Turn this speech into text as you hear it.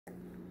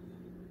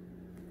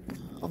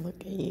Oh,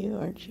 look at you.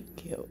 Aren't you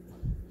cute?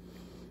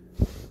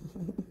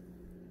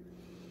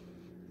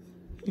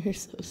 You're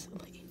so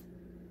silly.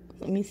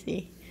 Let me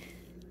see.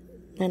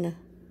 Nana,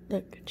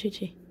 look.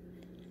 Chi.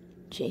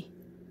 Can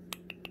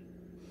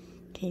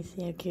you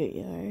see how cute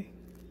you are?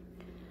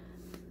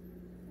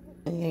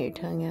 You got your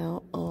tongue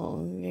out.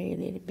 Oh, you got your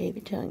little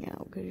baby tongue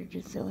out because you're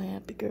just so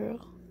happy, girl.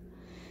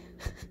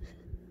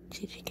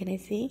 Chi, can I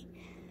see?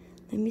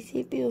 Let me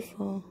see,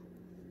 beautiful.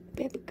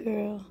 Baby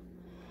girl.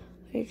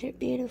 Where's your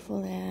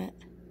beautiful at?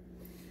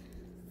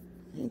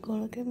 You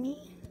gonna look at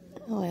me?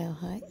 Oh, well,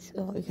 hi.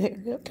 So, you got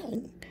your little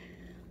tongue.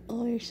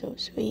 Oh, you're so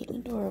sweet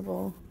and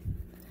adorable.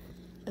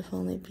 If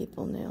only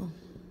people knew.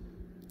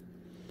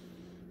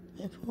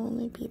 If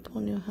only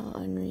people knew how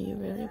ornery you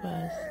really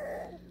was.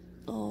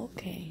 Oh,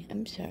 okay.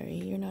 I'm sorry.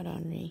 You're not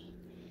ornery.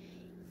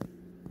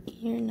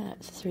 You're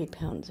not 3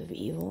 pounds of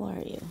evil,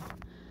 are you?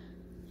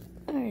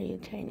 Are you,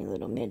 tiny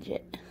little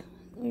midget?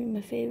 You're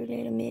my favorite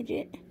little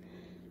midget.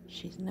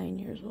 She's 9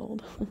 years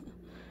old.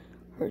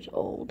 Her's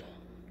old.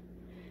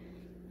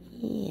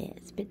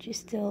 Yes, but you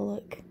still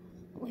look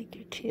like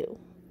you're 2.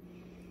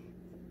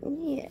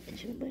 Yes,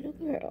 you're a little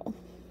girl.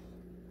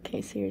 Can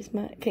you see your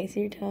smile? Can you see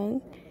your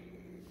tongue?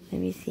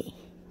 Let me see.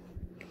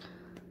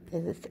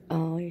 Is this?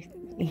 Oh, your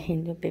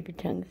little baby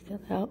tongue still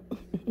out.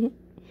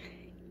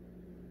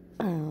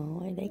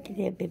 Oh, I like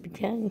that baby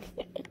tongue.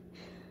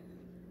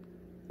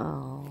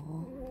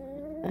 Oh,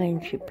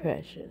 aren't you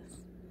precious?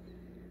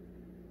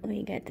 What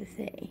you got to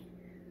say?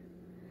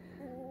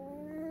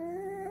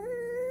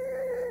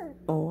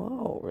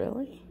 Oh,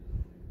 really?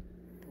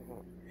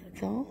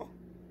 That's all?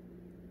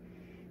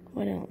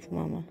 What else,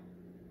 Mama?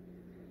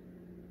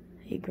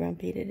 Are you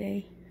grumpy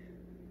today?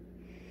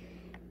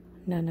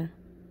 Nana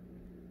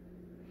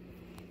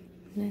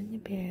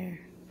bear.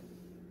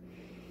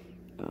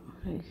 Oh,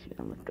 I see.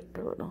 I'm look at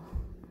her little.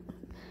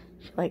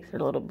 She likes her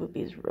little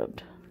boobies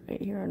rubbed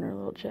right here on her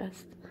little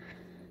chest.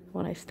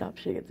 When I stop,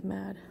 she gets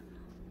mad.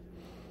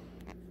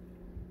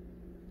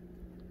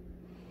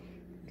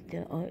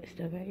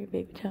 Still got your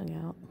baby tongue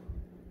out.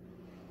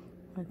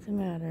 What's the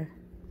matter?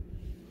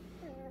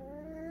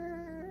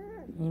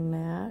 You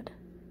mad?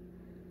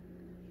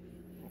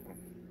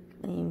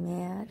 Are you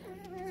mad?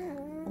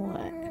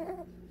 What?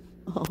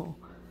 Oh,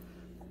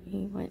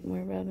 you want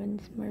more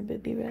rubbings? More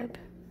booby rub?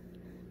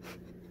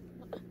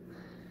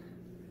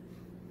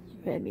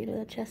 Rub your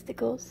little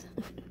chesticles?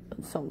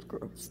 That sounds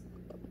gross.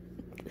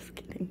 Just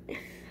kidding.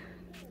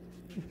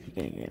 You're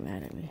gonna get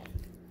mad at me.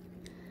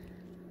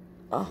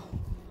 Oh,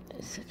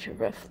 it's such a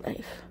rough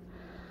life.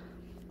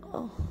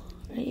 Oh,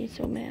 are you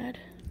so mad?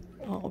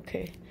 Oh,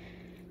 okay.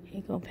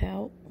 You go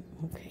pout?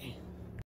 Okay.